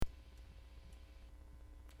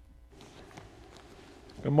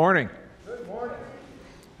Good morning. Good morning.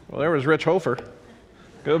 Well, there was Rich Hofer.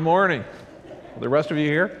 Good morning. The rest of you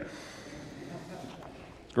here?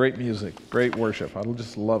 Great music, great worship. I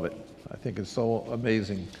just love it. I think it's so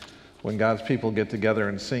amazing when God's people get together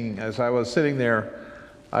and sing. As I was sitting there,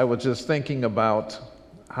 I was just thinking about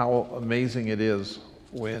how amazing it is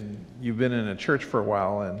when you've been in a church for a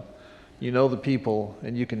while and you know the people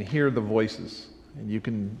and you can hear the voices and you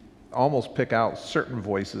can almost pick out certain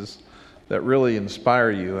voices that really inspire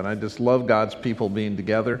you. And I just love God's people being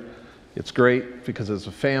together. It's great because as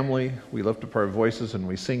a family, we lift up our voices and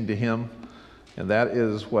we sing to Him. And that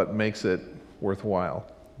is what makes it worthwhile.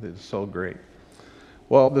 It's so great.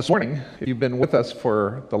 Well, this morning, if you've been with us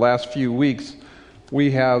for the last few weeks, we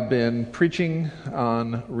have been preaching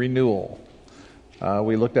on renewal.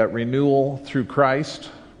 We looked at renewal through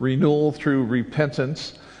Christ, renewal through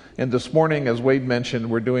repentance, and this morning, as Wade mentioned,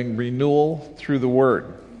 we're doing renewal through the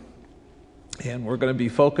Word. And we're going to be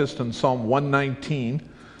focused on Psalm 119,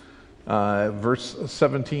 verse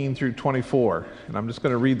 17 through 24. And I'm just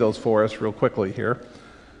going to read those for us real quickly here.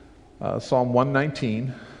 Psalm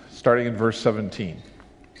 119, starting in verse 17.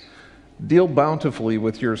 Deal bountifully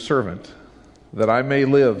with your servant, that I may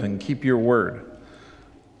live and keep your word.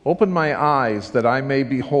 Open my eyes that I may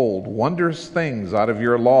behold wondrous things out of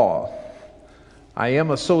your law. I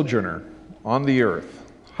am a sojourner on the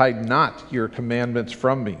earth. Hide not your commandments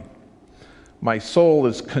from me. My soul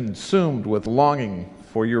is consumed with longing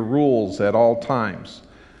for your rules at all times.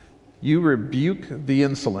 You rebuke the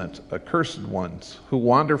insolent, accursed ones who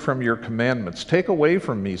wander from your commandments. Take away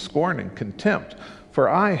from me scorn and contempt, for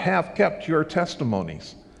I have kept your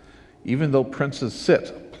testimonies. Even though princes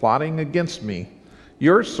sit plotting against me,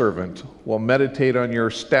 your servant will meditate on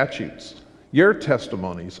your statutes. Your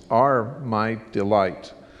testimonies are my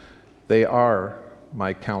delight. They are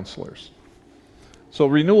my counselors. So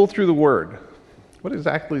renewal through the Word. What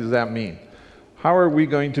exactly does that mean? How are we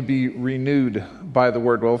going to be renewed by the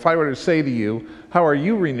Word? Well, if I were to say to you, how are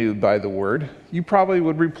you renewed by the Word? You probably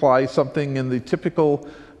would reply something in the typical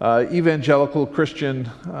evangelical Christian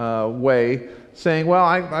way, saying, well,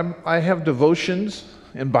 I have devotions,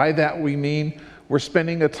 and by that we mean we're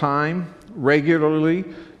spending a time regularly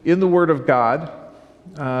in the Word of God,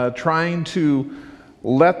 trying to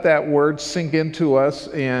let that Word sink into us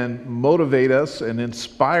and motivate us and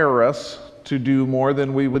inspire us to do more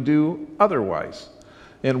than we would do otherwise.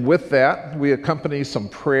 And with that, we accompany some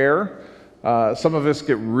prayer. Some of us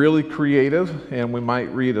get really creative, and we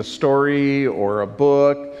might read a story or a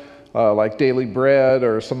book, like Daily Bread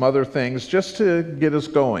or some other things, just to get us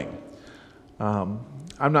going. I'm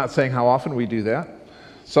not saying how often we do that.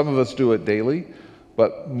 Some of us do it daily,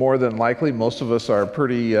 but more than likely, most of us are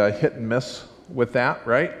pretty hit and miss with that,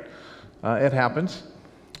 right? It happens.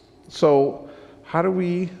 So how do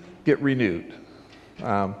we get renewed?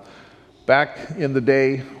 Back in the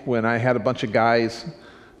day when I had a bunch of guys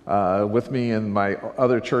with me in my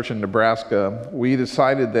other church in Nebraska, we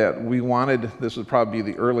decided that we wanted, this would probably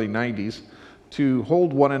be the early 90s, to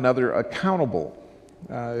hold one another accountable.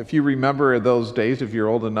 If you remember those days, if you're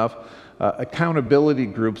old enough, accountability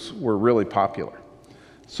groups were really popular.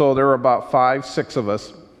 So there were about 5-6 of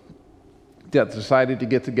us that decided to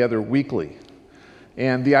get together weekly.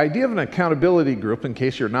 And the idea of an accountability group, in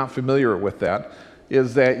case you're not familiar with that,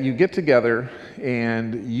 is that you get together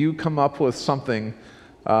and you come up with something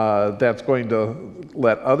that's going to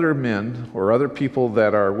let other men or other people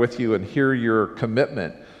that are with you and hear your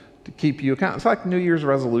commitment to keep you accountable. It's like New Year's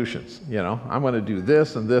resolutions, you know, I'm going to do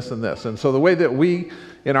this and this and this. And so the way that we,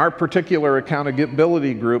 in our particular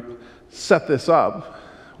accountability group, set this up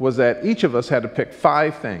was that each of us had to pick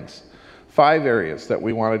 5 things, 5 areas that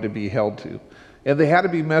we wanted to be held to. And they had to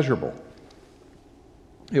be measurable.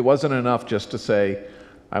 It wasn't enough just to say,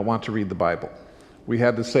 I want to read the Bible. We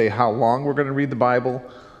had to say how long we're going to read the Bible,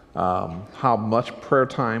 how much prayer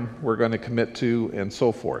time we're going to commit to, and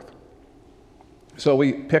so forth. So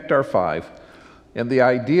we picked our 5, and the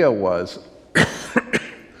idea was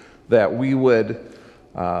that we would,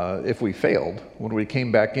 if we failed, when we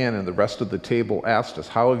came back in and the rest of the table asked us,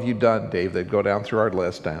 how have you done, Dave? They'd go down through our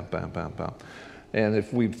list, bam, bam, bam, bam. And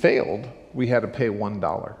if we failed, we had to pay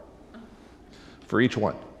 $1 for each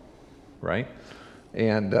one, right?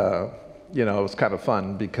 And, it was kind of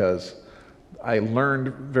fun because I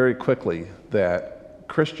learned very quickly that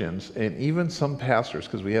Christians, and even some pastors,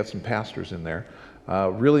 because we had some pastors in there,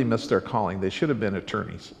 really missed their calling. They should have been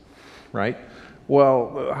attorneys, right?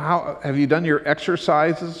 Well, how have you done your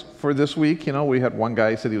exercises for this week? You know, we had one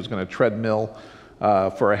guy said he was going to treadmill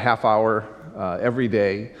for a half hour every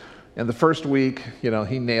day. And the first week, he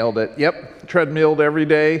nailed it. Yep, treadmilled every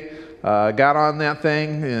day. Got on that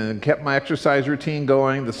thing and kept my exercise routine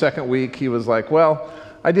going. The second week, he was like, well,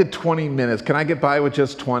 I did 20 minutes. Can I get by with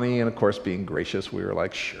just 20? And of course, being gracious, we were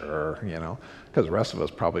like, sure, because the rest of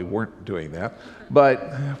us probably weren't doing that.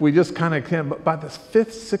 But we just kind of came, by the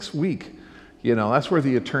fifth, sixth week, that's where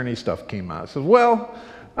the attorney stuff came out. I said, well,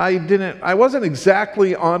 I wasn't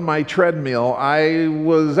exactly on my treadmill. I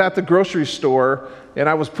was at the grocery store and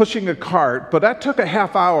I was pushing a cart, but that took a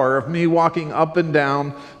half hour of me walking up and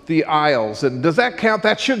down the aisles. And does that count?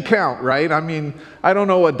 That should count, right? I mean, I don't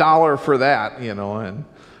know $1 for that, and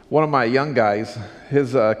one of my young guys,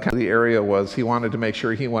 his kind of the area was he wanted to make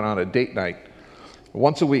sure he went on a date night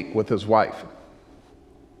once a week with his wife.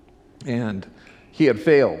 And he had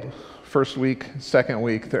failed first week, second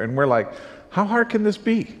week, third, and we're like, how hard can this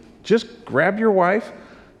be? Just grab your wife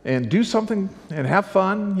and do something and have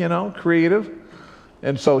fun, creative.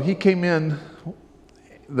 And so he came in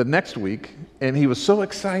the next week and he was so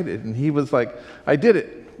excited and he was like, I did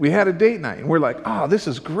it. We had a date night. And we're like, oh, this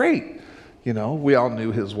is great. We all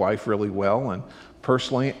knew his wife really well. And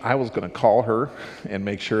personally, I was going to call her and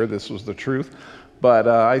make sure this was the truth. But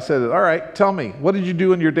I said, all right, tell me, what did you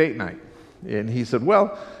do on your date night? And he said,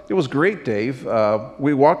 well, it was great, Dave.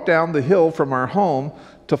 We walked down the hill from our home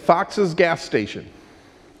to Fox's gas station.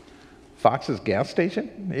 Fox's gas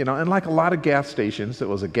station? And like a lot of gas stations, it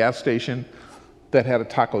was a gas station that had a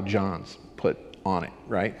Taco John's put on it,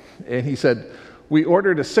 right? And he said, we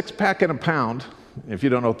ordered a 6-pack and a pound. If you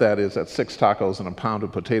don't know what that is, that's 6 tacos and a pound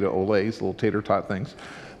of potato olays, little tater tot things.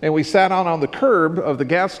 And we sat out on the curb of the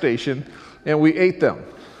gas station and we ate them.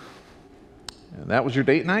 And that was your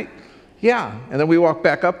date night? Yeah. And then we walked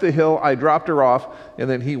back up the hill. I dropped her off, and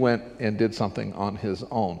then he went and did something on his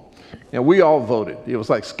own. And we all voted. It was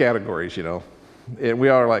like categories, And we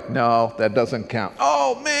all were like, no, that doesn't count.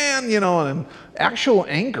 Oh, man, and actual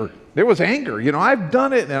anger. There was anger. I've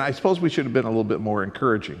done it, and I suppose we should have been a little bit more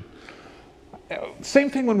encouraging. Same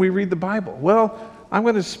thing when we read the Bible. Well, I'm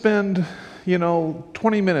going to spend,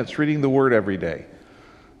 20 minutes reading the Word every day.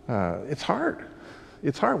 It's hard.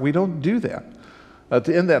 It's hard. We don't do that.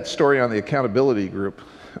 To end that story on the accountability group,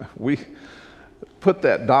 we put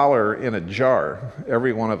that dollar in a jar,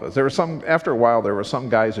 every one of us. After a while, there were some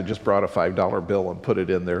guys who just brought a $5 bill and put it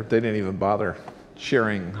in there. They didn't even bother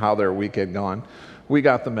sharing how their week had gone. We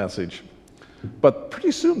got the message. But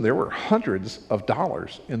pretty soon, there were hundreds of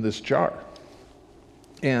dollars in this jar.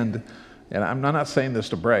 And I'm not saying this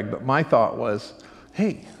to brag, but my thought was,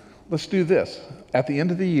 hey, let's do this. At the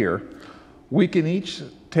end of the year, we can each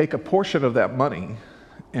take a portion of that money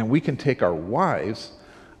and we can take our wives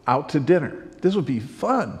out to dinner. This would be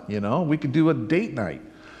fun, We could do a date night.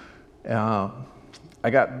 I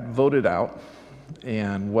got voted out,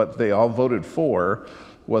 and what they all voted for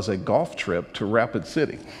was a golf trip to Rapid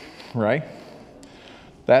City, right?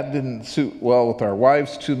 That didn't suit well with our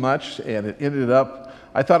wives too much, and it ended up,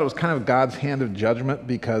 I thought it was kind of God's hand of judgment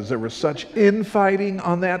because there was such infighting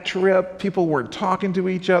on that trip. People weren't talking to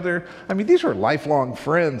each other. I mean, these were lifelong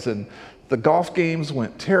friends, and the golf games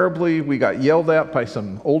went terribly. We got yelled at by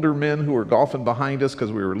some older men who were golfing behind us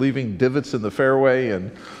because we were leaving divots in the fairway,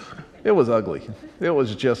 and it was ugly. It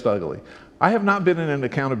was just ugly. I have not been in an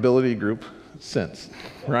accountability group since,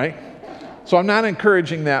 right? So I'm not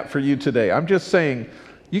encouraging that for you today. I'm just saying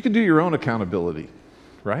you can do your own accountability,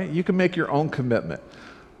 right? You can make your own commitment.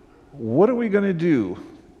 What are we going to do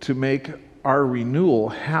to make our renewal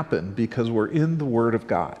happen because we're in the Word of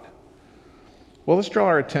God? Well, let's draw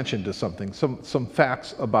our attention to something, some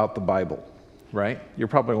facts about the Bible, right? You're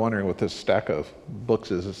probably wondering what this stack of books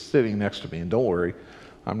is sitting next to me, and don't worry,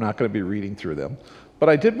 I'm not going to be reading through them. But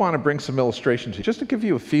I did want to bring some illustrations to you, just to give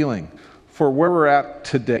you a feeling for where we're at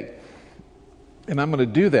today. And I'm going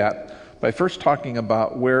to do that by first talking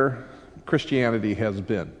about where Christianity has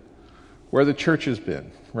been, where the church has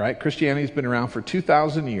been, right? Christianity's been around for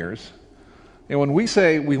 2,000 years. And when we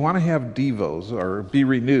say we want to have devos or be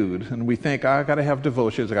renewed, and we think, I got to have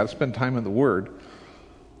devotions, I got to spend time in the Word,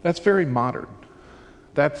 that's very modern.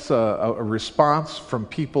 That's a response from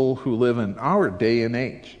people who live in our day and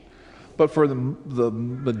age. But for the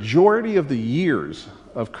majority of the years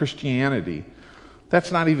of Christianity,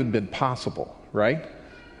 that's not even been possible, right?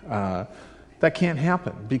 That can't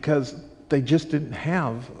happen because they just didn't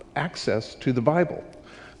have access to the Bible.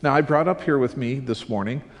 Now, I brought up here with me this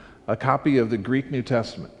morning a copy of the Greek New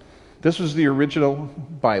Testament. This was the original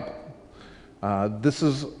Bible. This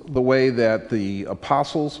is the way that the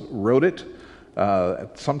apostles wrote it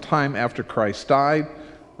sometime after Christ died,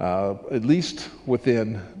 at least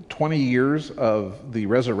within 20 years of the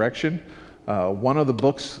resurrection. One of the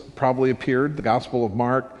books probably appeared, the Gospel of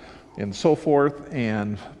Mark. and so forth.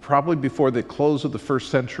 And probably before the close of the first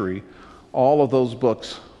century, all of those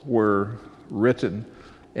books were written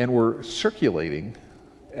and were circulating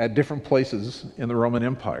at different places in the Roman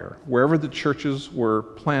Empire. Wherever the churches were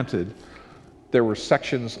planted, there were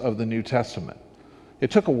sections of the New Testament. It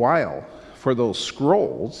took a while for those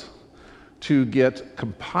scrolls to get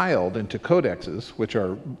compiled into codexes, which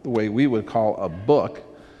are the way we would call a book.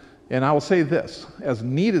 And I will say this, as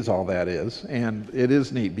neat as all that is, and it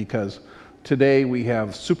is neat because today we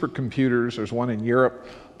have supercomputers, there's one in Europe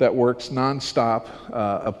that works nonstop,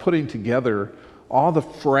 of putting together all the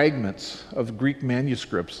fragments of Greek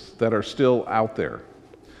manuscripts that are still out there.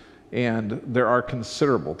 And there are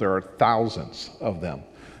considerable, there are thousands of them.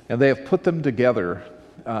 And they have put them together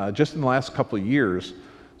just in the last couple of years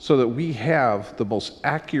so that we have the most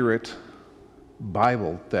accurate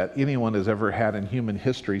Bible that anyone has ever had in human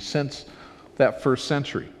history since that first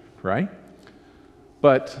century, right?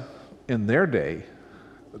 But in their day,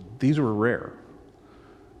 these were rare.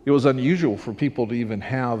 It was unusual for people to even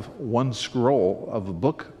have one scroll of a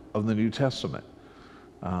book of the New Testament.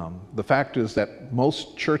 The fact is that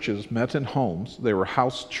most churches met in homes. They were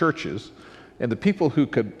house churches, and the people who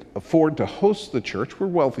could afford to host the church were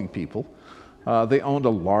wealthy people. They owned a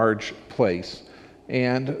large place,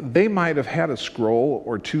 and they might have had a scroll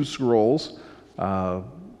or two scrolls,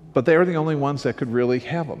 but they were the only ones that could really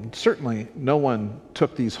have them. Certainly, no one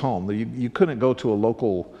took these home. You couldn't go to a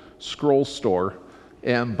local scroll store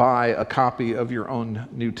and buy a copy of your own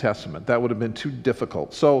New Testament. That would have been too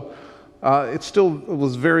difficult. So it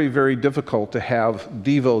was very, very difficult to have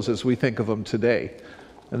devos as we think of them today.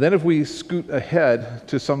 And then if we scoot ahead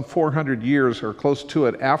to some 400 years or close to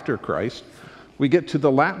it after Christ, we get to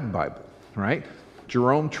the Latin Bible, right?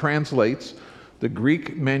 Jerome translates the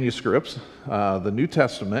Greek manuscripts, the New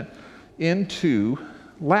Testament, into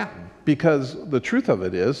Latin, because the truth of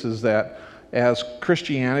it is that as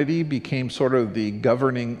Christianity became sort of the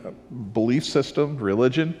governing belief system,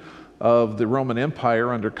 religion of the Roman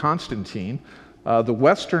Empire under Constantine, the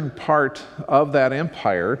western part of that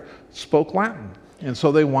empire spoke Latin. And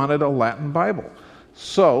so they wanted a Latin Bible.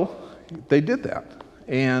 So they did that.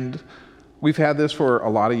 And we've had this for a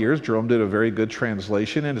lot of years. Jerome did a very good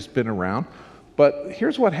translation, and it's been around. But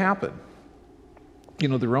here's what happened. You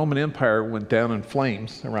know, the Roman Empire went down in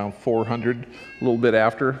flames around 400, a little bit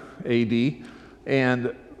after AD,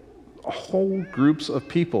 and whole groups of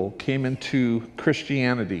people came into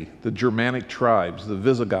Christianity, the Germanic tribes, the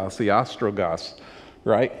Visigoths, the Ostrogoths,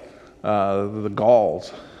 right? The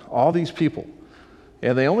Gauls, all these people.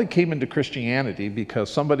 And they only came into Christianity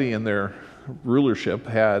because somebody in their rulership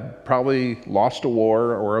had probably lost a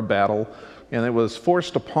war or a battle, and it was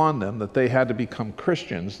forced upon them that they had to become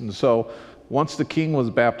Christians. And so once the king was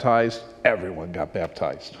baptized, everyone got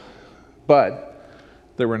baptized. But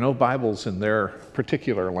there were no Bibles in their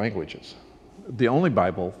particular languages. The only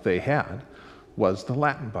Bible they had was the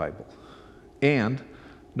Latin Bible. And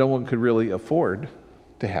no one could really afford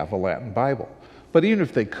to have a Latin Bible. But even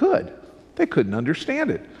if they could, they couldn't understand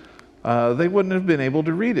it. They wouldn't have been able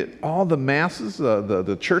to read it. All the masses,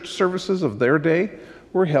 the church services of their day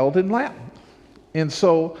were held in Latin. And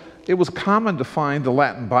so it was common to find the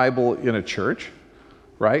Latin Bible in a church,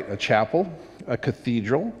 right? A chapel, a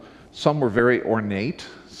cathedral. Some were very ornate.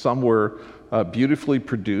 Some were beautifully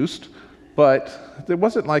produced. But it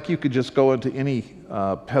wasn't like you could just go into any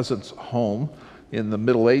peasant's home in the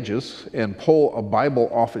Middle Ages and pull a Bible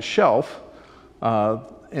off a shelf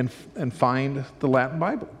and find the Latin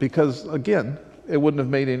Bible, because again, it wouldn't have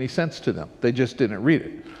made any sense to them. They just didn't read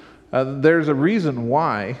it. There's a reason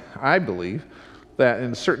why I believe that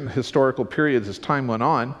in certain historical periods as time went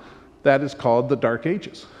on, that is called the Dark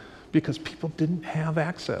Ages, because people didn't have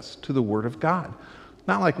access to the Word of God,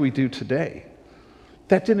 not like we do today.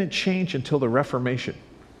 That didn't change until the Reformation,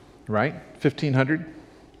 right? 1500.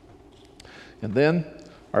 And then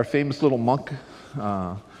our famous little monk,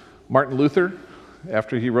 Martin Luther,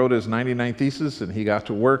 after he wrote his 99 Theses and he got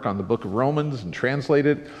to work on the book of Romans and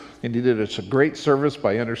translated, and he did us a great service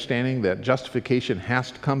by understanding that justification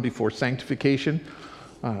has to come before sanctification,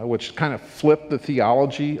 which kind of flipped the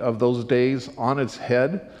theology of those days on its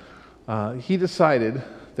head. He decided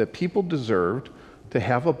that people deserved to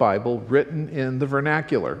have a Bible written in the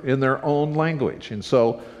vernacular, in their own language. And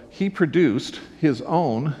so he produced his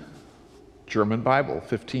own German Bible,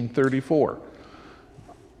 1534.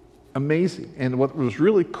 Amazing. And what was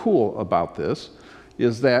really cool about this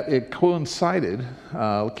is that it coincided,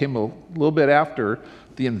 came a little bit after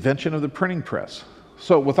the invention of the printing press.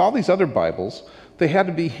 So with all these other Bibles, they had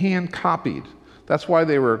to be hand copied. That's why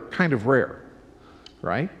they were kind of rare,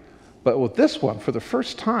 right? But with this one, for the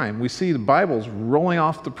first time, we see the Bibles rolling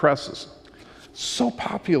off the presses. So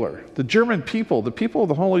popular. The German people, the people of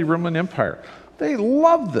the Holy Roman Empire, they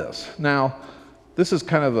love this. Now, this is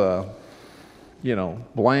kind of a,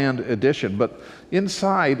 bland edition, but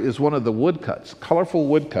inside is one of the woodcuts, colorful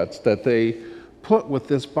woodcuts that they put with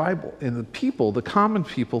this Bible. And the people, the common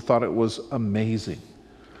people, thought it was amazing.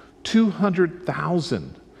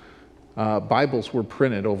 200,000 Bibles were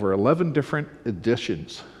printed, over 11 different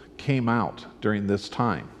editions came out during this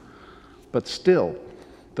time. But still,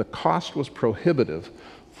 the cost was prohibitive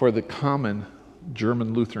for the common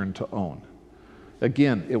German Lutheran to own.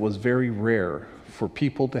 Again, it was very rare for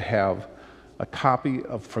people to have a copy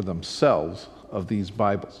for themselves of these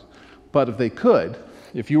Bibles. But if they could,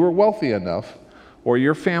 if you were wealthy enough, or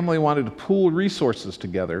your family wanted to pool resources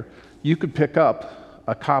together, you could pick up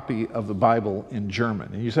a copy of the Bible in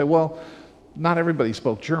German. And you say, well, not everybody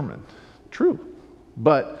spoke German. True.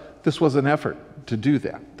 But this was an effort to do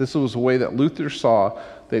that. This was a way that Luther saw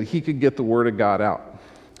that he could get the Word of God out.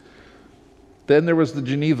 Then there was the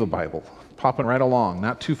Geneva Bible, popping right along,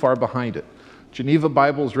 not too far behind it. Geneva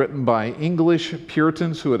Bible is written by English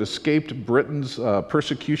Puritans who had escaped Britain's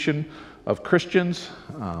persecution of Christians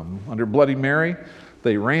under Bloody Mary.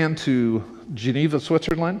 They ran to Geneva,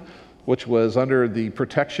 Switzerland, which was under the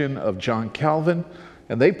protection of John Calvin,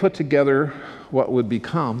 and they put together what would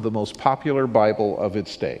become the most popular Bible of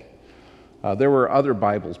its day. There were other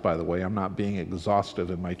Bibles, by the way. I'm not being exhaustive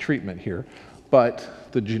in my treatment here,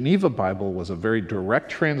 but the Geneva Bible was a very direct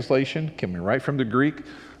translation, coming right from the Greek.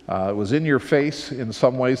 It was in your face in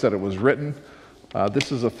some ways that it was written.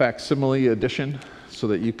 This is a facsimile edition so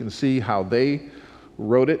that you can see how they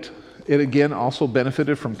wrote it. It again also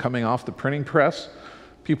benefited from coming off the printing press.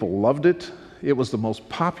 People loved it. It was the most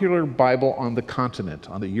popular Bible on the continent,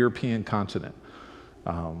 on the European continent.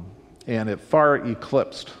 And it far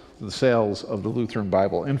eclipsed the sales of the Lutheran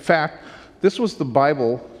Bible. In fact, this was the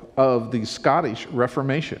Bible of the Scottish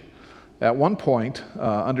Reformation. At one point,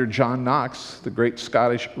 under John Knox, the great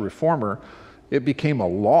Scottish reformer, it became a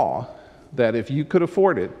law that if you could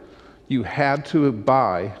afford it, you had to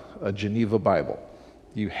buy a Geneva Bible.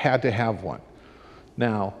 You had to have one.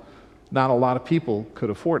 Now, not a lot of people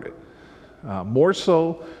could afford it. More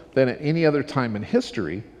so than at any other time in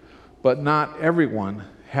history, but not everyone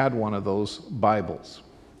had one of those Bibles.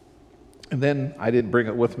 And then, I didn't bring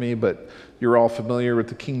it with me, but you're all familiar with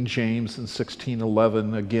the King James in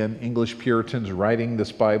 1611. Again, English Puritans writing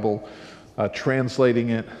this Bible, translating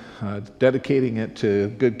it, dedicating it to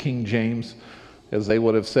good King James, as they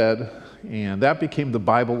would have said. And that became the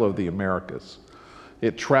Bible of the Americas.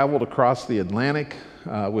 It traveled across the Atlantic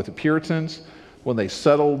with the Puritans when they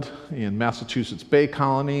settled in Massachusetts Bay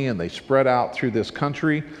Colony, and they spread out through this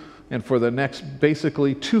country. And for the next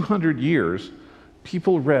basically 200 years,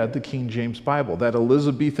 people read the King James Bible. That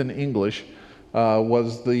Elizabethan English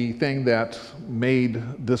was the thing that made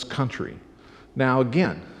this country. Now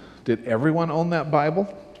again, did everyone own that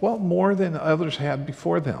Bible? Well, more than others had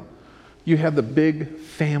before them. You had the big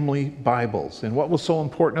family Bibles. And what was so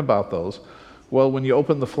important about those? Well, when you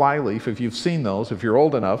open the flyleaf, if you've seen those, if you're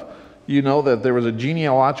old enough, you know that there was a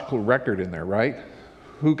genealogical record in there, right?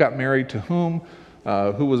 Who got married to whom,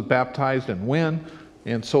 who was baptized and when,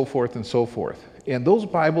 and so forth and so forth. And those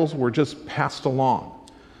Bibles were just passed along.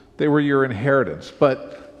 They were your inheritance.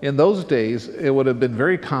 But in those days, it would have been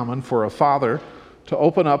very common for a father to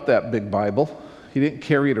open up that big Bible. He didn't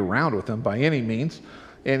carry it around with him by any means.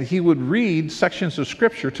 And he would read sections of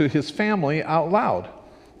Scripture to his family out loud,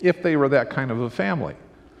 if they were that kind of a family.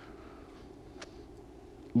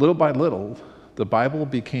 Little by little, the Bible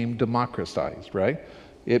became democratized, right?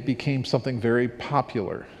 It became something very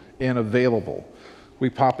popular and available. We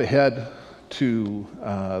pop ahead to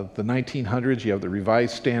the 1900s. You have the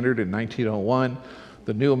Revised Standard in 1901,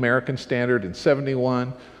 the New American Standard in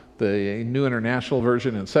 71, the New International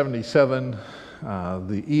Version in 77,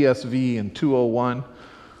 the ESV in 201.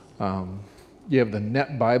 You have the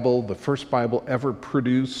Net Bible, the first Bible ever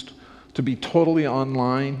produced to be totally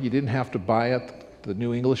online. You didn't have to buy it. The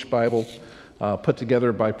New English Bible, put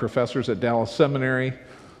together by professors at Dallas Seminary.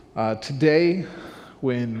 Today,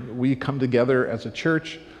 when we come together as a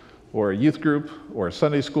church or a youth group or a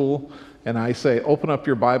Sunday school, and I say, open up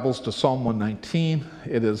your Bibles to Psalm 119,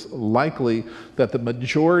 it is likely that the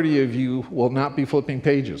majority of you will not be flipping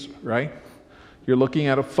pages, right? You're looking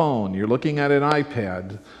at a phone, you're looking at an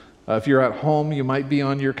iPad. If you're at home, you might be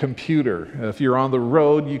on your computer. If you're on the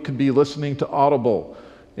road, you could be listening to Audible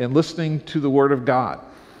and listening to the Word of God.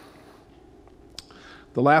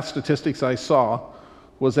 The last statistics I saw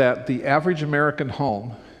was that the average American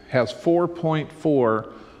home has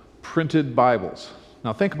 4.4 printed Bibles.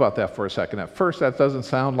 Now think about that for a second. At first, that doesn't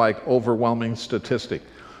sound like overwhelming statistic.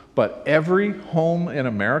 But every home in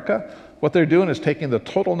America, what they're doing is taking the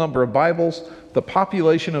total number of Bibles, the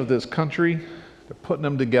population of this country, they're putting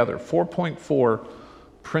them together. 4.4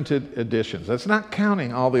 printed editions. That's not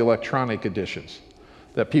counting all the electronic editions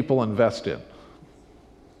that people invest in.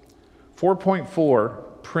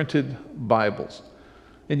 4.4 printed Bibles.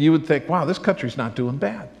 And you would think, wow, this country's not doing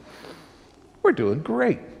bad. We're doing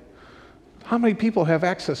great. How many people have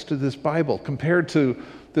access to this Bible compared to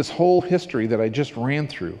this whole history that I just ran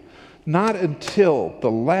through? Not until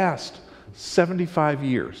the last 75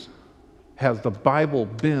 years has the Bible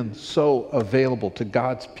been so available to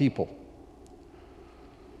God's people.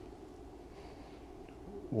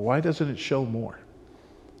 Why doesn't it show more?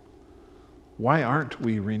 Why aren't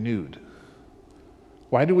we renewed?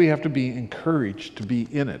 Why do we have to be encouraged to be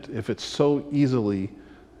in it if it's so easily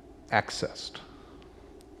accessed?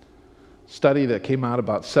 Study that came out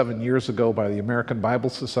about 7 years ago by the American Bible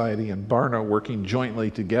Society and Barna working jointly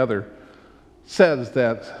together says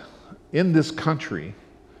that in this country,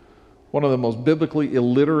 one of the most biblically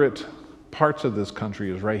illiterate parts of this country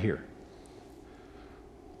is right here.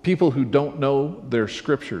 People who don't know their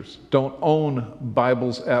scriptures, don't own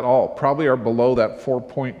Bibles at all, probably are below that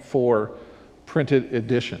 4.4 printed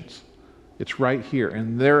editions. It's right here.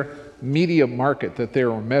 And their media market that they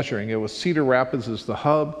were measuring, it was Cedar Rapids as the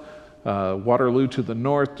hub, Waterloo to the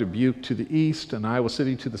north, Dubuque to the east, and Iowa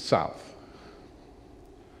City to the south.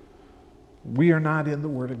 We are not in the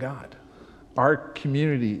Word of God. Our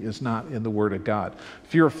community is not in the Word of God.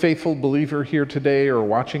 If you're a faithful believer here today or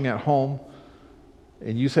watching at home,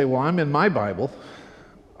 and you say, well, I'm in my Bible,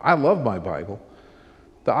 I love my Bible,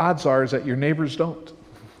 the odds are is that your neighbors don't.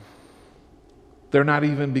 They're not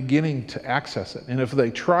even beginning to access it. And if they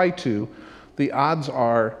try to, the odds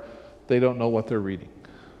are they don't know what they're reading.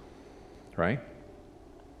 Right?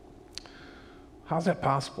 How's that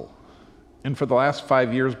possible? And for the last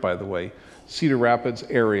 5 years, by the way, Cedar Rapids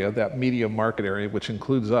area, that media market area, which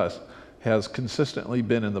includes us, has consistently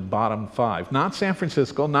been in the bottom 5. Not San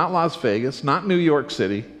Francisco, not Las Vegas, not New York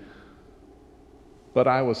City, but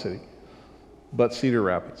Iowa City, but Cedar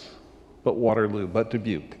Rapids, but Waterloo, but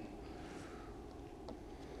Dubuque.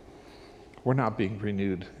 We're not being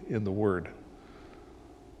renewed in the Word.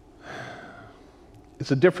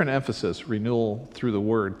 It's a different emphasis, renewal through the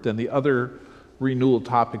Word, than the other renewal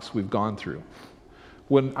topics we've gone through.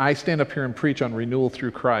 When I stand up here and preach on renewal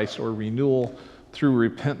through Christ or renewal through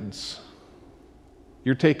repentance,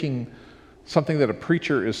 you're taking something that a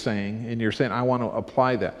preacher is saying and you're saying, I want to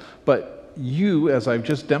apply that. But you, as I've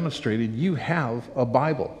just demonstrated, you have a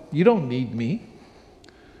Bible. You don't need me.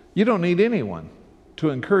 You don't need anyone to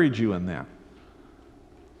encourage you in that.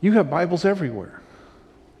 You have Bibles everywhere.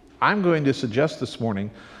 I'm going to suggest this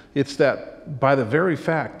morning, it's that by the very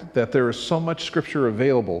fact that there is so much Scripture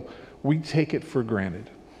available, we take it for granted.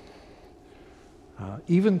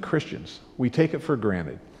 Even Christians, we take it for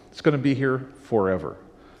granted. It's going to be here forever.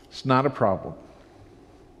 It's not a problem.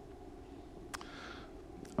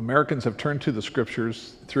 Americans have turned to the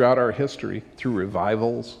Scriptures throughout our history, through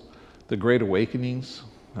revivals, the Great Awakenings,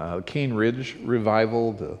 Cane Ridge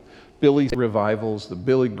revival, the Billy revivals, the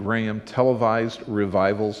Billy Graham televised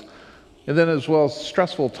revivals, and then as well as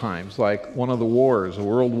stressful times like one of the wars, the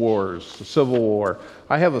World Wars, the Civil War.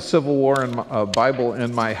 I have a Civil War Bible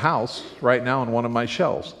in my house right now on one of my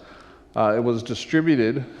shelves. It was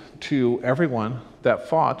distributed to everyone that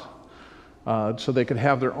fought so they could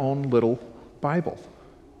have their own little Bible.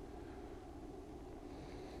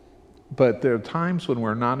 But there are times when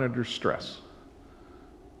we're not under stress.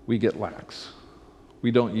 We get lax. We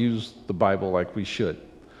don't use the Bible like we should.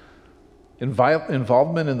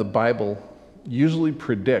 Involvement in the Bible usually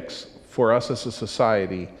predicts, for us as a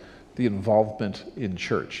society, the involvement in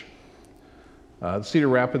church. The Cedar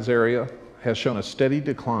Rapids area has shown a steady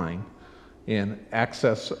decline in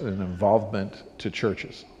access and involvement to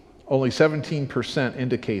churches. Only 17%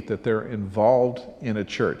 indicate that they're involved in a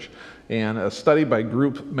church. And a study by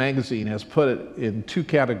Group Magazine has put it in two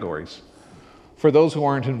categories. For those who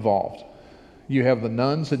aren't involved, you have the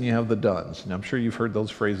nuns and you have the duns. And I'm sure you've heard those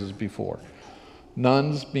phrases before.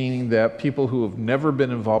 Nuns meaning that people who have never been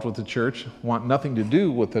involved with the church, want nothing to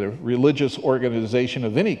do with a religious organization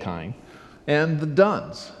of any kind. And the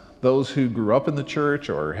duns, those who grew up in the church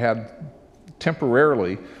or had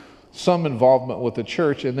temporarily some involvement with the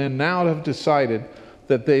church and then now have decided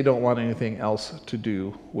that they don't want anything else to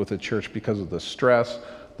do with the church because of the stress,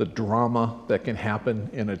 the drama that can happen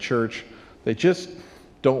in a church. They just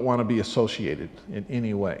don't want to be associated in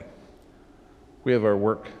any way. We have our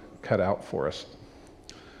work cut out for us.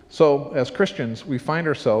 So as Christians, we find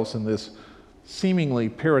ourselves in this seemingly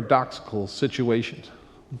paradoxical situations.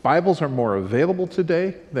 Bibles are more available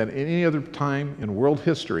today than any other time in world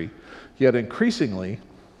history, yet increasingly,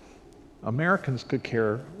 Americans could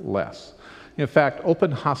care less. In fact,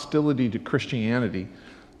 open hostility to Christianity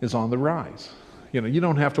is on the rise. You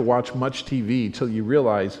don't have to watch much TV till you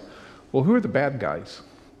realize, well, who are the bad guys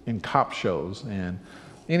in cop shows and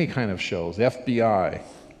any kind of shows, FBI?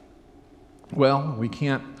 Well, we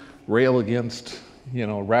can't rail against,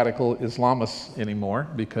 radical Islamists anymore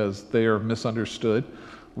because they are misunderstood.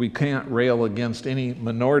 We can't rail against any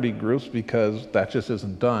minority groups because that just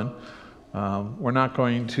isn't done. We're not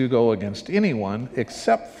going to go against anyone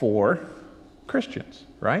except for Christians,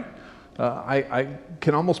 right? I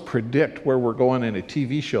can almost predict where we're going in a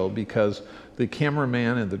TV show because the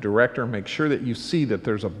cameraman and the director make sure that you see that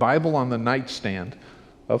there's a Bible on the nightstand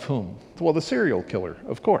of whom? Well, the serial killer,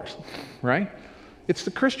 of course, right? It's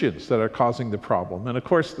the Christians that are causing the problem. And of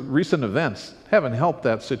course, the recent events haven't helped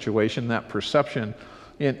that situation, that perception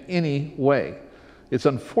in any way. It's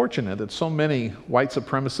unfortunate that so many white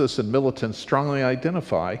supremacists and militants strongly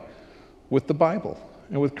identify with the Bible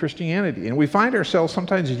and with Christianity. And we find ourselves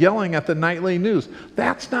sometimes yelling at the nightly news,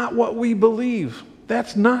 that's not what we believe.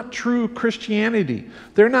 That's not true Christianity.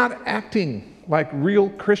 They're not acting like real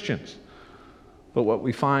Christians. But what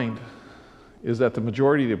we find is that the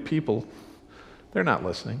majority of people, they're not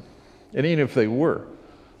listening. And even if they were,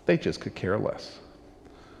 they just could care less.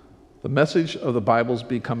 The message of the Bible is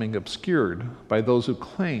becoming obscured by those who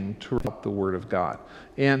claim to write the Word of God.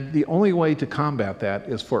 And the only way to combat that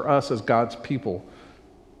is for us as God's people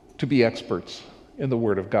to be experts in the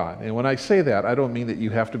Word of God. And when I say that, I don't mean that you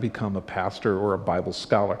have to become a pastor or a Bible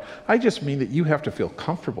scholar. I just mean that you have to feel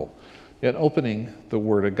comfortable in opening the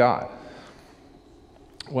Word of God.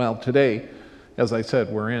 Well, today, as I said,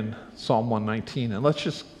 we're in Psalm 119, and let's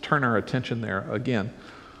just turn our attention there again.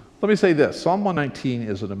 Let me say this, Psalm 119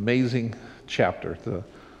 is an amazing chapter, the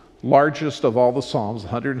largest of all the Psalms,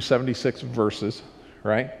 176 verses,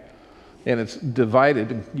 right? And it's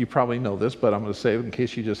divided, and you probably know this, but I'm going to say it in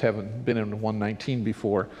case you just haven't been in 119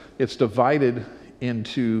 before. It's divided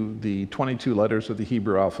into the 22 letters of the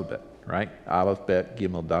Hebrew alphabet, right? Aleph, Bet,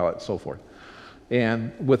 Gimel, Dalet, so forth.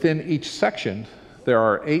 And within each section, there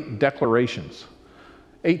are 8 declarations,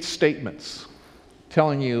 8 statements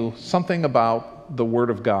telling you something about the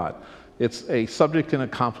Word of God. It's a subject and a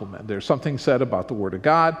complement. There's something said about the Word of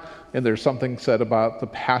God, and there's something said about the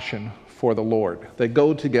passion for the Lord. They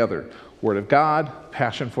go together. Word of God,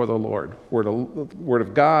 passion for the Lord. Word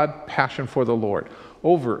of God, passion for the Lord.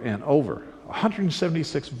 Over and over.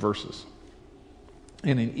 176 verses.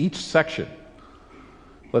 And in each section,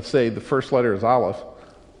 let's say the first letter is Aleph,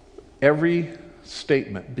 every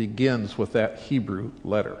statement begins with that Hebrew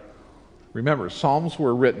letter. Remember, Psalms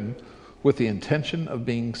were written with the intention of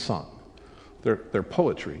being sung. They're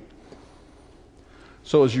poetry.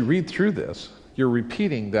 So as you read through this, you're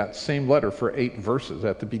repeating that same letter for 8 verses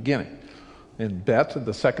at the beginning. In Bet,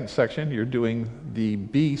 the second section, you're doing the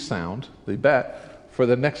B sound, the Bet, for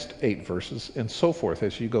the next 8 verses, and so forth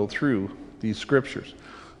as you go through these scriptures.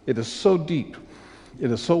 It is so deep.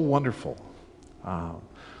 It is so wonderful.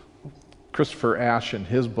 Christopher Ash, in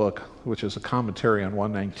his book, which is a commentary on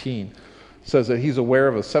 119, says that he's aware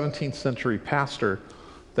of a 17th century pastor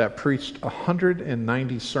that preached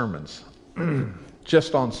 190 sermons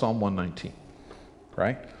just on Psalm 119,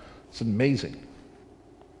 right? It's amazing.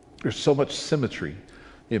 There's so much symmetry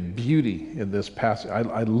and beauty in this passage.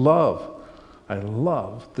 I love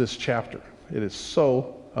this chapter. It is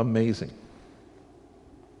so amazing.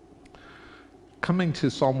 Coming to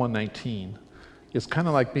Psalm 119 is kind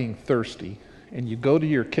of like being thirsty, and you go to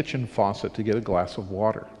your kitchen faucet to get a glass of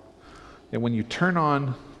water. And when you turn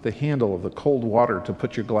on the handle of the cold water to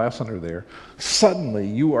put your glass under there, suddenly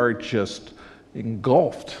you are just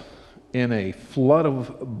engulfed in a flood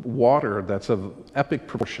of water that's of epic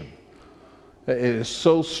proportion. It is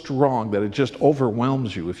so strong that it just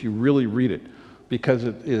overwhelms you if you really read it, because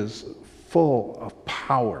it is full of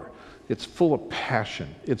power. It's full of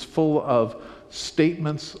passion. It's full of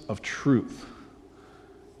statements of truth.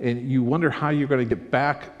 And you wonder how you're going to get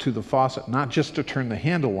back to the faucet, not just to turn the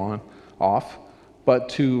handle off, but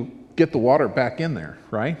to get the water back in there,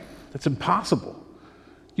 right? It's impossible.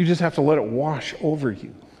 You just have to let it wash over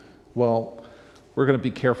you. Well, we're going to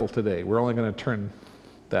be careful today. We're only going to turn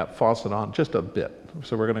that faucet on just a bit.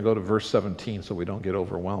 So we're going to go to verse 17 so we don't get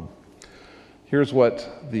overwhelmed. Here's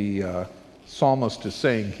what the psalmist is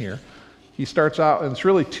saying here. He starts out, and it's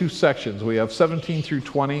really 2 sections. We have 17 through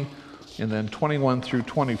 20, and then 21 through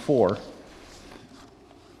 24.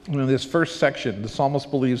 And in this first section, the psalmist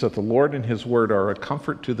believes that the Lord and his word are a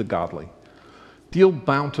comfort to the godly. Deal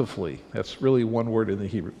bountifully. That's really one word in the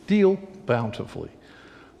Hebrew. Deal bountifully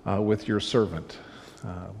with your servant.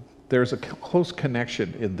 There's a close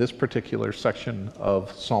connection in this particular section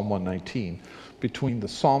of Psalm 119 between the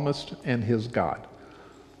psalmist and his God.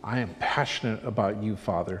 I am passionate about you,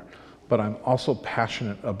 Father, but I'm also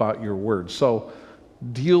passionate about your word. So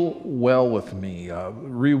deal well with me.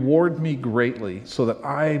 Reward me greatly so that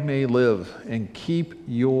I may live and keep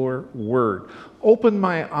your word. Open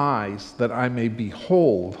my eyes that I may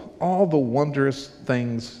behold all the wondrous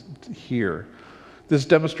things here. This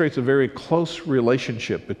demonstrates a very close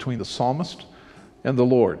relationship between the psalmist and the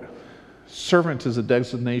Lord. Servant is a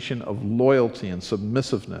designation of loyalty and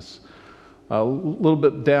submissiveness. A little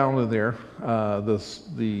bit down in there,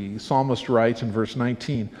 the psalmist writes in verse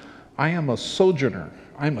 19, I am a sojourner,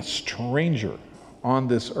 I'm a stranger on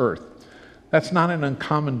this earth. That's not an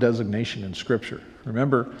uncommon designation in Scripture.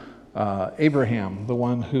 Remember, Abraham, the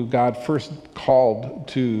one who God first called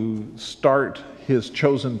to start his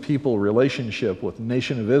chosen people relationship with the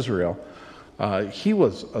nation of Israel, he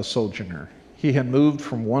was a sojourner. He had moved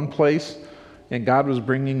from one place, and God was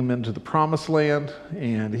bringing him into the promised land,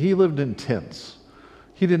 and he lived in tents.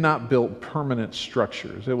 He did not build permanent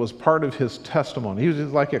structures. It was part of his testimony. He was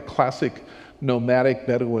just like a classic nomadic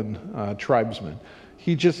Bedouin tribesman.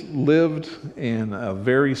 He just lived in a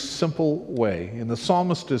very simple way. And the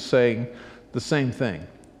psalmist is saying the same thing.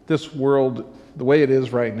 This world, the way it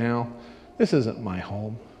is right now, this isn't my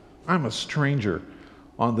home. I'm a stranger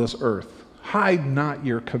on this earth. Hide not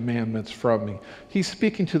your commandments from me. He's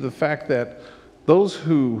speaking to the fact that those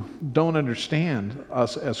who don't understand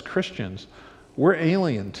us as Christians, we're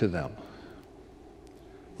alien to them.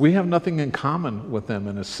 We have nothing in common with them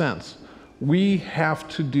in a sense. We have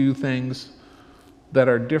to do things that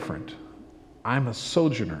are different. I'm a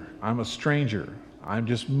sojourner. I'm a stranger. I'm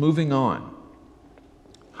just moving on.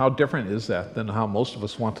 How different is that than how most of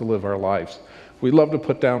us want to live our lives? We love to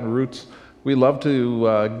put down roots. We love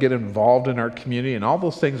to get involved in our community, and all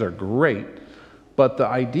those things are great. But the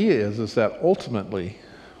idea is that ultimately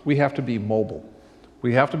we have to be mobile.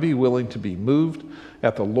 We have to be willing to be moved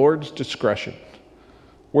at the Lord's discretion.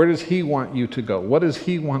 Where does He want you to go? What does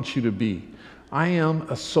He want you to be? I am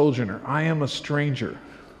a sojourner. I am a stranger.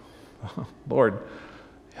 Lord,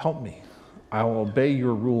 help me. I will obey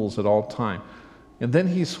your rules at all time. And then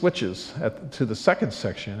he switches to the second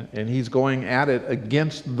section, and he's going at it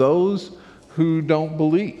against those who don't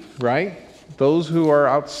believe, right? Those who are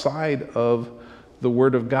outside of the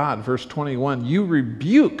Word of God. Verse 21, you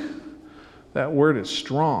rebuke. That word is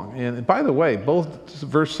strong. And by the way, both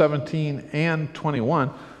verse 17 and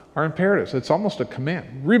 21 are imperatives. It's almost a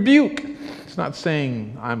command. Rebuke. It's not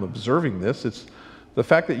saying I'm observing this. It's the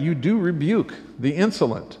fact that you do rebuke the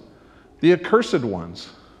insolent, the accursed ones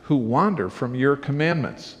who wander from your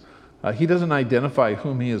commandments. He doesn't identify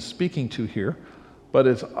whom he is speaking to here, but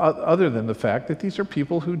it's other than the fact that these are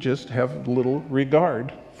people who just have little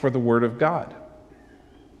regard for the Word of God.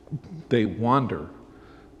 They wander.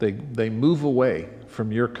 They move away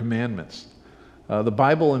from your commandments. The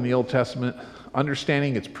Bible in the Old Testament,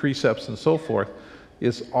 understanding its precepts and so forth,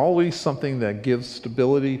 is always something that gives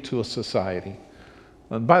stability to a society.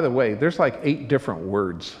 And by the way, there's like 8 different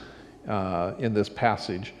words in this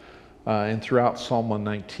passage and throughout Psalm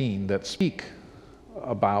 119 that speak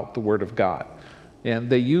about the Word of God. And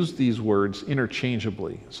they use these words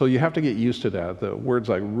interchangeably. So you have to get used to that. The words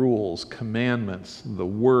like rules, commandments, the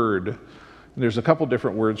word. And there's a couple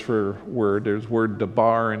different words for word. There's word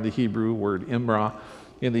dabar in the Hebrew, word imra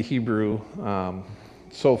in the Hebrew,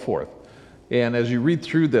 so forth. And as you read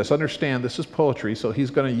through this, understand this is poetry, so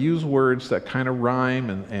he's going to use words that kind of rhyme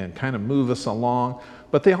and kind of move us along,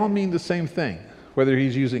 but they all mean the same thing, whether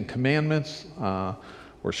he's using commandments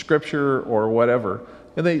or scripture or whatever.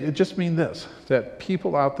 And they just mean this, that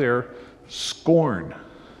people out there scorn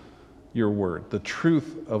your word, the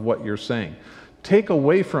truth of what you're saying. Take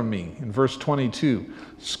away from me, in verse 22,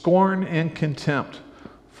 scorn and contempt,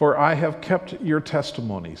 for I have kept your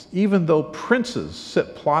testimonies, even though princes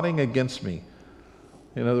sit plotting against me.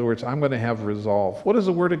 In other words, I'm going to have resolve. What does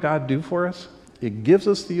the Word of God do for us? It gives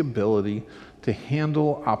us the ability to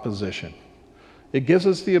handle opposition. It gives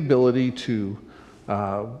us the ability to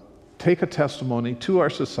take a testimony to our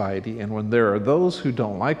society, and when there are those who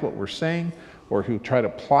don't like what we're saying or who try to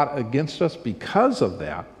plot against us because of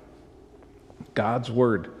that, God's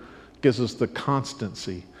Word gives us the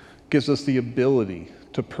constancy, gives us the ability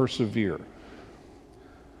to persevere.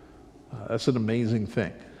 That's an amazing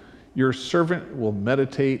thing. Your servant will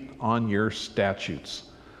meditate on your statutes.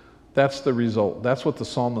 That's the result. That's what the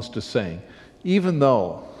psalmist is saying. Even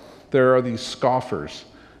though there are these scoffers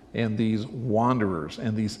and these wanderers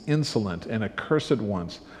and these insolent and accursed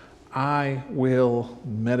ones. I will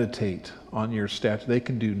meditate on your statutes. They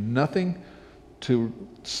can do nothing to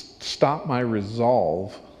stop my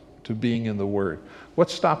resolve to being in the Word.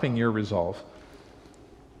 What's stopping your resolve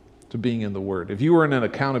to being in the Word? If you were in an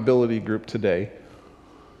accountability group today,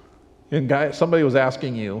 and somebody was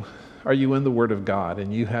asking you, are you in the Word of God?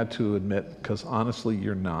 And you had to admit, because honestly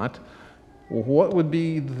you're not, well, what would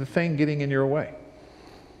be the thing getting in your way?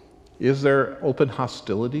 Is there open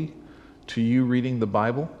hostility to you reading the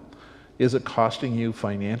Bible? Is it costing you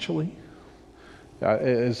financially?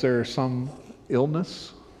 Is there some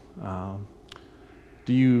illness? All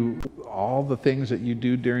the things that you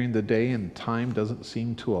do during the day and time doesn't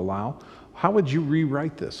seem to allow? How would you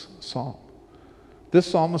rewrite this psalm? This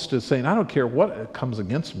psalmist is saying, I don't care what comes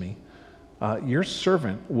against me, your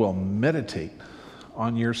servant will meditate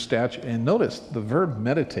on your statute. And notice the verb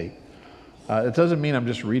meditate. It doesn't mean I'm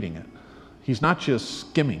just reading it. He's not just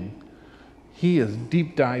skimming. He is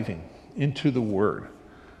deep diving into the Word.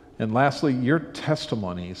 And lastly, your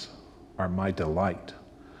testimonies are my delight.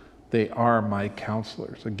 They are my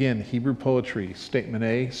counselors. Again, Hebrew poetry, statement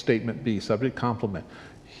A, statement B, subject, complement.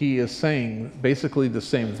 He is saying basically the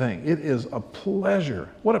same thing. It is a pleasure.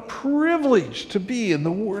 What a privilege to be in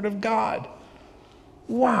the Word of God.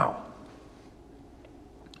 Wow.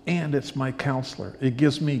 And it's my counselor. It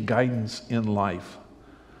gives me guidance in life.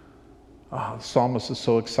 The psalmist is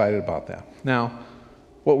so excited about that. Now,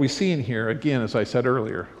 what we see in here, again, as I said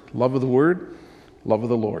earlier, love of the Word, love of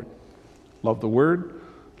the Lord. Love the Word,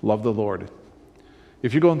 love the Lord.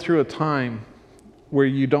 If you're going through a time where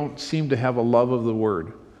you don't seem to have a love of the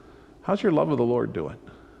Word, how's your love of the Lord doing?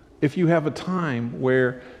 If you have a time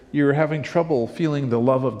where you're having trouble feeling the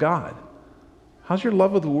love of God, how's your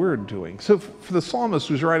love of the Word doing? So for the psalmist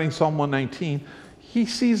who's writing Psalm 119, he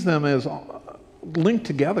sees them as linked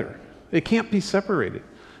together. They can't be separated.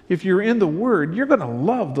 If you're in the Word, you're going to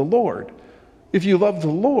love the Lord. If you love the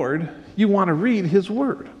Lord, you want to read His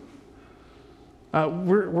Word.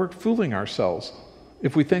 We're fooling ourselves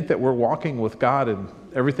if we think that we're walking with God and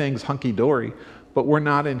everything's hunky-dory, but we're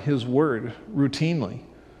not in His Word routinely,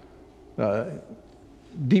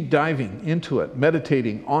 deep diving into it,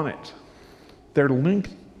 meditating on it. They're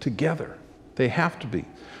linked together. They have to be.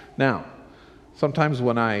 Now, sometimes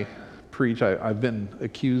when I preach, I've been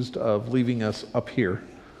accused of leaving us up here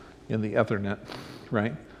in the Ethernet,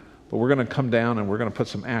 right? But we're going to come down and we're going to put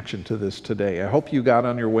some action to this today. I hope you got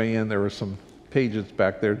on your way in. There were some pages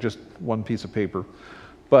back there, just one piece of paper.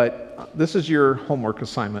 But this is your homework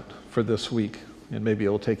assignment for this week, and maybe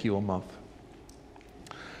it'll take you a month.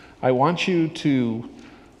 I want you to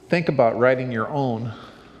think about writing your own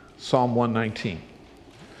Psalm 119.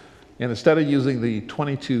 And instead of using the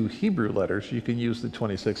 22 Hebrew letters, you can use the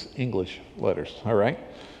 26 English letters, all right?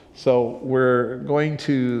 So we're going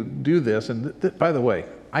to do this, and by the way,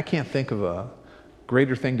 I can't think of a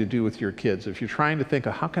greater thing to do with your kids. If you're trying to think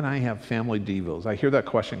of how can I have family devos, I hear that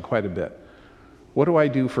question quite a bit. What do I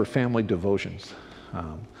do for family devotions?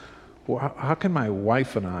 How can my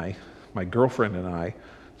wife and I, my girlfriend and I,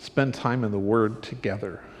 spend time in the Word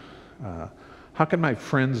together? How can my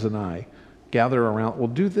friends and I gather around? Well,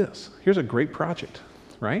 do this. Here's a great project,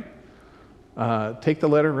 right? Take the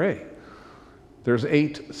letter A. There's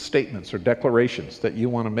 8 statements or declarations that you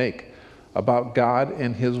want to make about God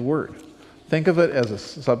and His Word. Think of it as a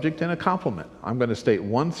subject and a complement. I'm going to state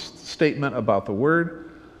one statement about the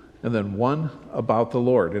Word and then one about the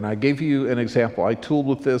Lord. And I gave you an example. I tooled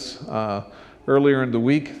with this earlier in the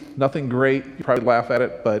week. Nothing great. You probably laugh at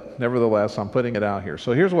it, but nevertheless, I'm putting it out here.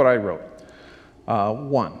 So here's what I wrote.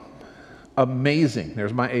 1, amazing,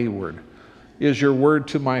 there's my A word, is your word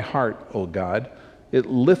to my heart, O God. It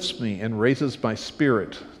lifts me and raises my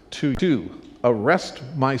spirit to 2, arrest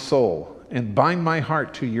my soul and bind my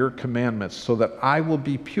heart to your commandments so that I will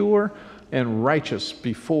be pure and righteous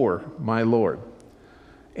before my Lord.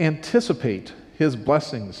 Anticipate His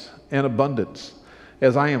blessings and abundance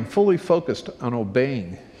as I am fully focused on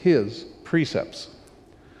obeying His precepts.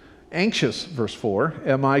 Anxious, verse 4,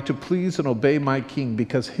 am I to please and obey my King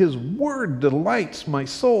because His word delights my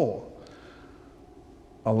soul.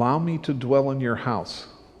 Allow me to dwell in your house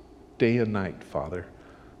day and night, Father,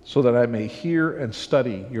 so that I may hear and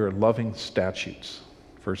study your loving statutes.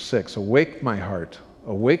 Verse 6, awake my heart,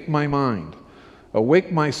 awake my mind,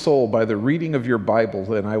 awake my soul by the reading of your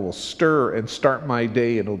Bible, and I will stir and start my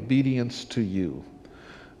day in obedience to you.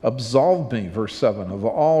 Absolve me, verse 7, of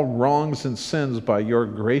all wrongs and sins by your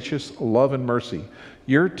gracious love and mercy.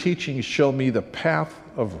 Your teachings show me the path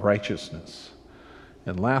of righteousness.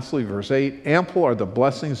 And lastly, verse 8, ample are the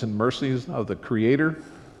blessings and mercies of the Creator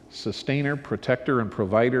sustainer, protector, and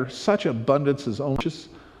provider. Such abundance is only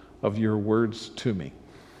of your words to me.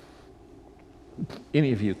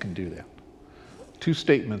 Any of you can do that. 2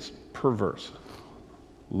 statements per verse.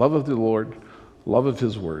 Love of the Lord, love of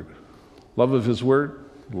his word. Love of his word,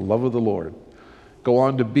 love of the Lord. Go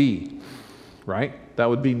on to B, right? That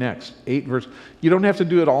would be next. 8 verses. You don't have to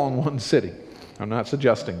do it all in one sitting. I'm not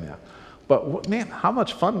suggesting that. But man, how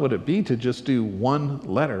much fun would it be to just do 1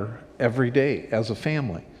 letter every day as a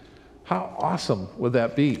family? How awesome would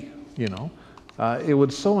that be, you know? It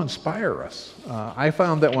would so inspire us. I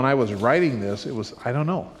found that when I was writing this, it was, I don't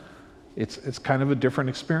know, it's kind of a different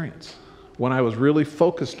experience. When I was really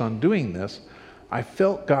focused on doing this, I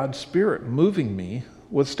felt God's Spirit moving me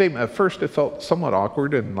with statement. At first, it felt somewhat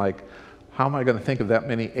awkward and like, how am I going to think of that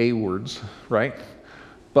many A words, right?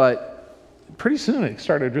 But pretty soon it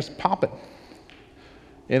started just popping.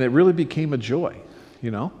 And it really became a joy,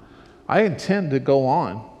 you know? I intend to go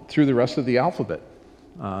on through the rest of the alphabet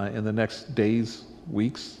in the next days,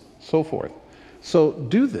 weeks, so forth. So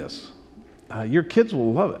do this. Your kids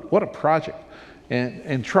will love it. What a project.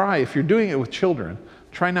 And try, if you're doing it with children,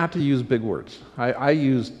 try not to use big words. I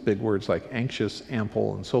used big words like anxious,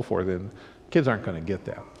 ample, and so forth, and kids aren't going to get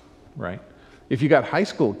that, right? If you got high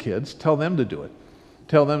school kids, tell them to do it.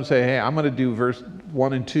 Tell them, say, hey, I'm going to do verse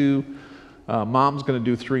 1 and 2. Mom's going to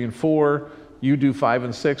do 3 and 4. You do 5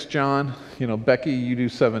 and 6, John. You know, Becky, you do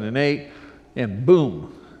 7 and 8. And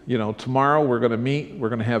boom, you know, tomorrow we're going to meet. We're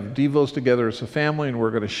going to have devos together as a family, and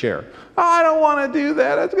we're going to share. Oh, I don't want to do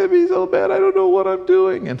that. That's going to be so bad. I don't know what I'm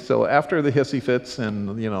doing. And so after the hissy fits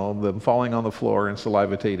and, you know, them falling on the floor and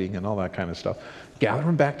salivating and all that kind of stuff, gather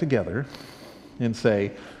them back together and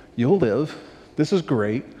say, you'll live. This is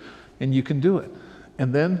great, and you can do it.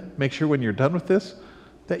 And then make sure when you're done with this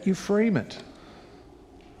that you frame it.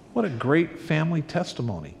 What a great family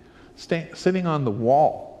testimony. Sitting on the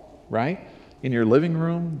wall, right? In your living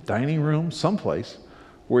room, dining room, someplace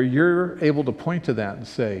where you're able to point to that and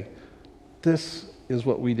say, this is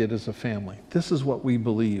what we did as a family. This is what we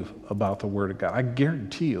believe about the Word of God. I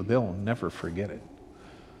guarantee you they'll never forget it.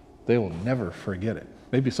 They will never forget it.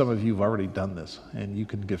 Maybe some of you have already done this and you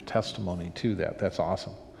can give testimony to that. That's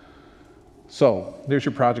awesome. So there's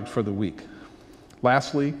your project for the week.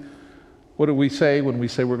 Lastly, what do we say when we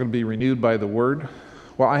say we're going to be renewed by the Word?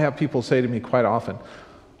 Well, I have people say to me quite often,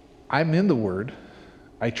 I'm in the Word.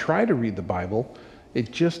 I try to read the Bible.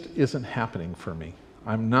 It just isn't happening for me.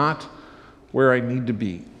 I'm not where I need to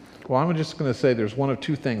be. Well, I'm just going to say there's one of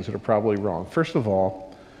 2 things that are probably wrong. First of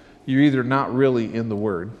all, you're either not really in the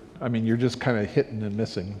Word. I mean, you're just kind of hitting and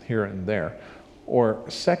missing here and there. Or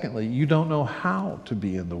secondly, you don't know how to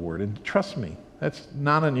be in the Word. And trust me, that's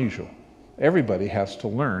not unusual. Everybody has to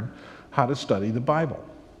learn how to study the Bible.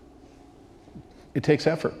 It takes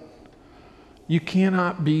effort. You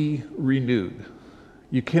cannot be renewed.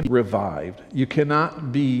 You can't be revived. You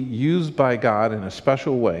cannot be used by God in a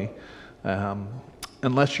special way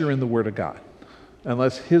unless you're in the Word of God,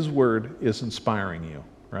 unless His Word is inspiring you,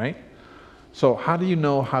 right? So how do you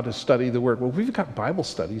know how to study the Word? Well, we've got Bible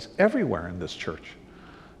studies everywhere in this church.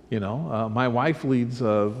 You know, my wife leads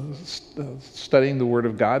studying the Word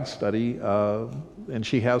of God study, and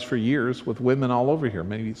she has for years with women all over here.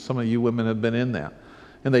 Maybe some of you women have been in that.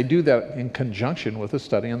 And they do that in conjunction with a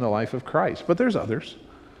study on the life of Christ. But there's others.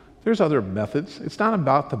 There's other methods. It's not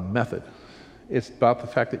about the method. It's about the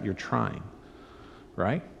fact that you're trying,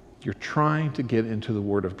 right? You're trying to get into the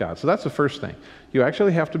Word of God. So that's the first thing. You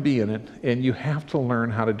actually have to be in it, and you have to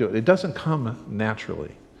learn how to do it. It doesn't come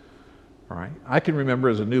naturally, all right? I can remember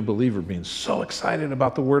as a new believer being so excited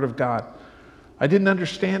about the Word of God. I didn't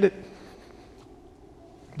understand it.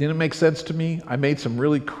 Didn't make sense to me. I made some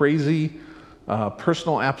really crazy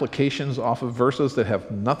personal applications off of verses that have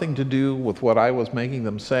nothing to do with what I was making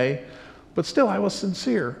them say. But still, I was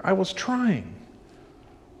sincere. I was trying.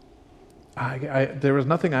 There was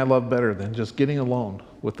nothing I loved better than just getting alone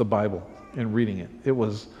with the Bible and reading it. It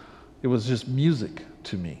was just music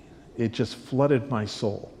to me. It just flooded my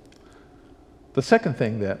soul. The second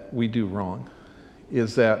thing that we do wrong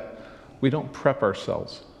is that we don't prep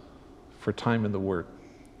ourselves for time in the Word.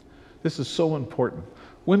 This is so important.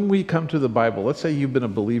 When we come to the Bible, let's say you've been a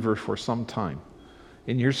believer for some time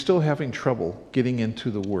and you're still having trouble getting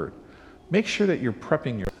into the Word, make sure that you're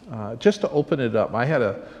prepping just to open it up. I had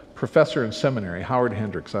a professor in seminary, Howard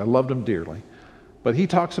Hendricks. I loved him dearly. But he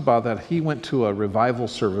talks about that. He went to a revival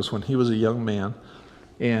service when he was a young man,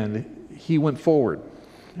 and he went forward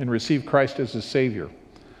and received Christ as his Savior.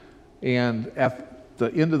 And at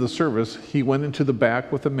the end of the service, he went into the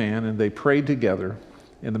back with a man, and they prayed together.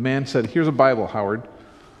 And the man said, "Here's a Bible, Howard.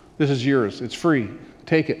 This is yours. It's free.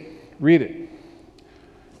 Take it. Read it."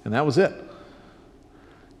 And that was it.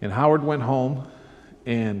 And Howard went home,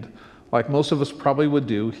 and like most of us probably would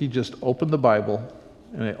do, he just opened the Bible,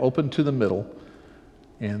 and it opened to the middle,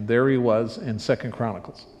 and there he was in 2nd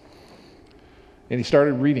Chronicles. And he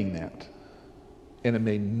started reading that, and it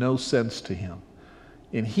made no sense to him.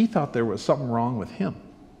 And he thought there was something wrong with him.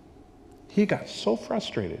 He got so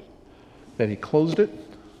frustrated that he closed it,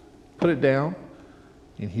 put it down,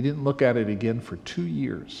 and he didn't look at it again for 2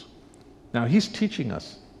 years. Now, he's teaching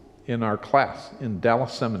us in our class in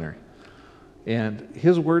Dallas Seminary. And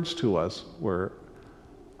his words to us were,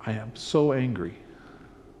 I am so angry.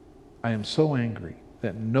 I am so angry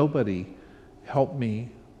that nobody helped me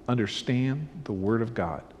understand the Word of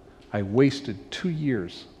God. I wasted 2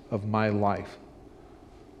 years of my life.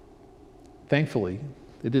 Thankfully,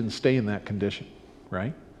 it didn't stay in that condition,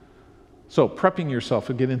 right? So, prepping yourself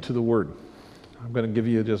to get into the Word. I'm going to give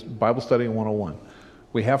you just Bible Study 101.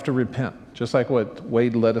 We have to repent, just like what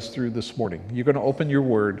Wade led us through this morning. You're going to open your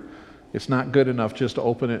Word. It's not good enough just to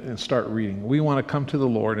open it and start reading. We want to come to the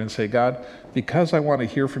Lord and say, God, because I want to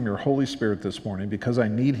hear from your Holy Spirit this morning, because I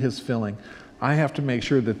need his filling, I have to make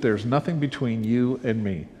sure that there's nothing between you and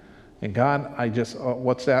me. And God, I just,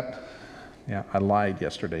 what's that? Yeah, I lied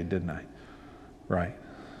yesterday, didn't I? Right.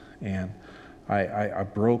 And I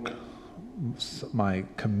broke my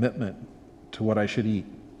commitment to what I should eat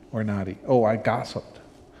or not eat. Oh, I gossiped.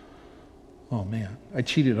 Oh man, I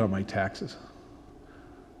cheated on my taxes.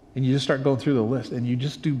 And you just start going through the list, and you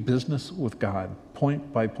just do business with God,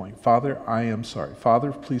 point by point. Father, I am sorry.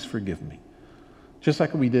 Father, please forgive me. Just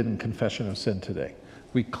like we did in Confession of Sin today.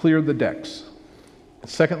 We clear the decks.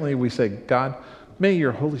 Secondly, we say, God, may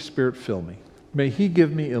your Holy Spirit fill me. May he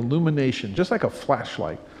give me illumination, just like a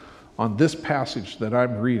flashlight, on this passage that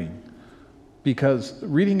I'm reading. Because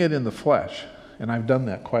reading it in the flesh, and I've done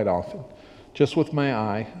that quite often, just with my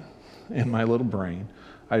eye and my little brain,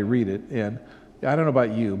 I read it, and I don't know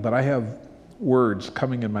about you, but I have words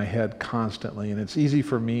coming in my head constantly, and it's easy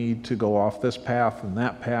for me to go off this path and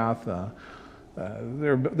that path.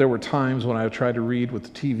 There were times when I tried to read with the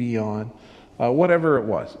TV on, whatever it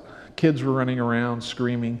was. Kids were running around,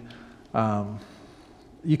 screaming.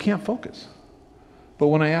 You can't focus. But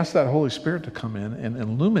when I ask that Holy Spirit to come in and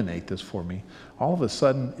illuminate this for me, all of a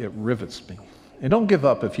sudden it rivets me. And don't give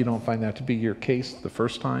up if you don't find that to be your case the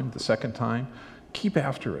first time, the second time. Keep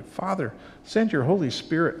after it. Father, send your Holy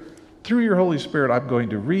Spirit. Through your Holy Spirit, I'm going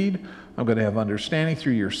to read. I'm going to have understanding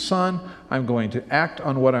through your Son. I'm going to act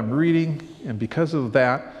on what I'm reading. And because of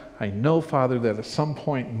that, I know, Father, that at some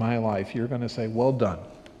point in my life, you're going to say, well done.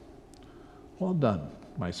 Well done,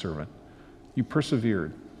 my servant. You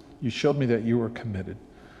persevered. You showed me that you were committed.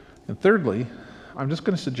 And thirdly, I'm just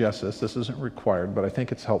going to suggest this isn't required, but I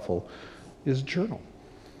think it's helpful, is journal.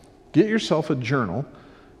 Get yourself a journal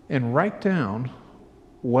and write down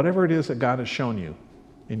whatever it is that God has shown you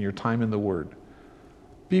in your time in the Word.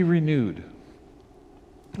 Be renewed.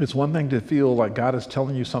 It's one thing to feel like God is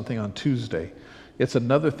telling you something on Tuesday. It's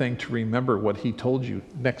another thing to remember what he told you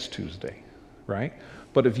next Tuesday, right?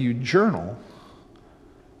 But if you journal,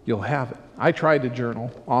 you'll have it. I tried to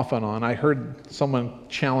journal off and on. I heard someone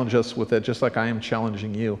challenge us with it, just like I am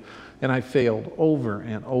challenging you. And I failed over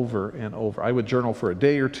and over and over. I would journal for a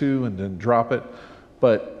day or two and then drop it.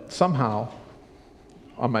 But somehow,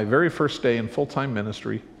 on my very first day in full-time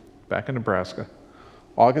ministry back in Nebraska,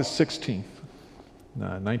 August 16th,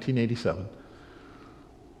 1987,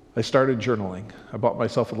 I started journaling. I bought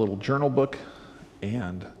myself a little journal book,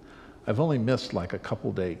 and I've only missed like a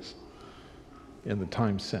couple days in the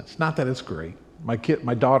time since. Not that it's great. My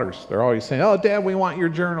daughters, they're always saying, oh, Dad, we want your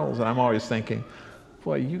journals. And I'm always thinking,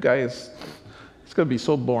 boy, you guys, it's going to be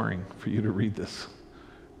so boring for you to read this,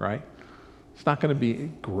 right? It's not going to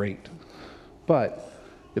be great, but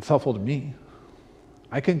it's helpful to me.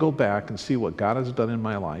 I can go back and see what God has done in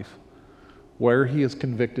my life, where he has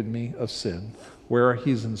convicted me of sin, where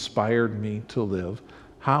he's inspired me to live,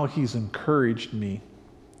 how he's encouraged me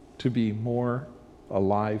to be more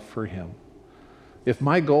alive for him. If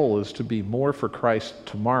my goal is to be more for Christ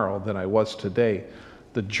tomorrow than I was today,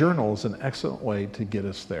 the journal is an excellent way to get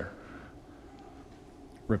us there.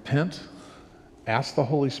 Repent, ask the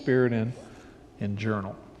Holy Spirit in, and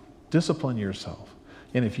journal. Discipline yourself.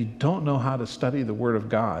 And if you don't know how to study the Word of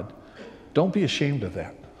God, don't be ashamed of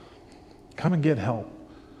that. Come and get help.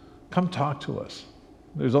 Come talk to us.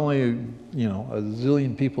 There's only, a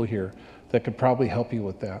zillion people here that could probably help you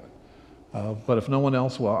with that. But if no one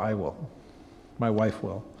else will, I will. My wife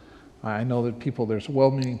will. I know that there's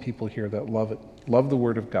well-meaning people here that love it, love the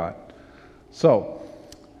Word of God. So,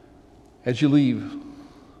 as you leave,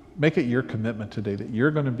 make it your commitment today that you're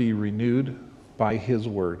going to be renewed by his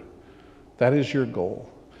Word. That is your goal.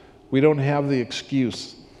 We don't have the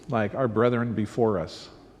excuse like our brethren before us.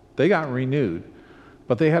 They got renewed,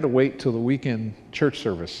 but they had to wait till the weekend church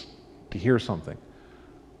service to hear something.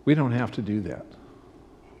 We don't have to do that.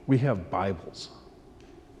 We have Bibles.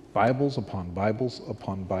 Bibles upon Bibles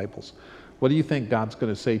upon Bibles. What do you think God's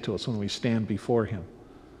going to say to us when we stand before him?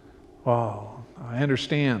 Oh, I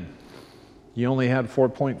understand. You only had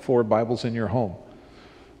 4.4 Bibles in your home.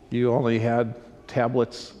 You only had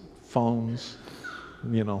tablets, phones,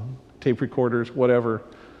 tape recorders, whatever.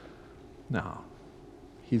 No.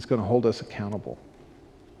 He's going to hold us accountable.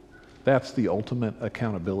 That's the ultimate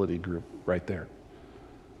accountability group right there.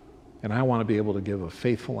 And I want to be able to give a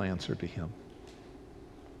faithful answer to him.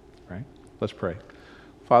 Right? Let's pray.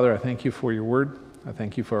 Father, I thank you for your word. I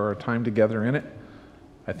thank you for our time together in it.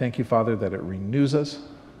 I thank you, Father, that it renews us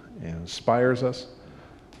and inspires us.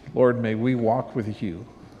 Lord, may we walk with you.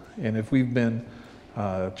 And if we've been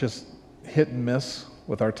just hit and miss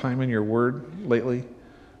with our time in your word lately,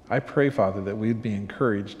 I pray, Father, that we'd be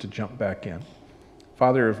encouraged to jump back in.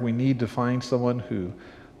 Father, if we need to find someone who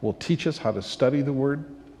will teach us how to study the word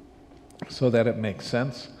so that it makes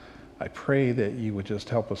sense, I pray that you would just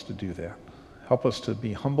help us to do that. Help us to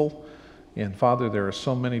be humble. And Father, there are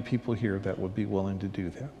so many people here that would be willing to do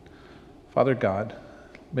that. Father God,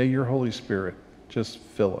 may your Holy Spirit just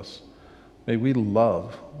fill us. May we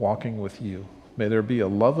love walking with you. May there be a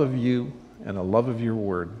love of you and a love of your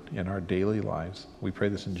word in our daily lives. We pray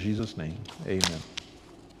this in Jesus' name. Amen.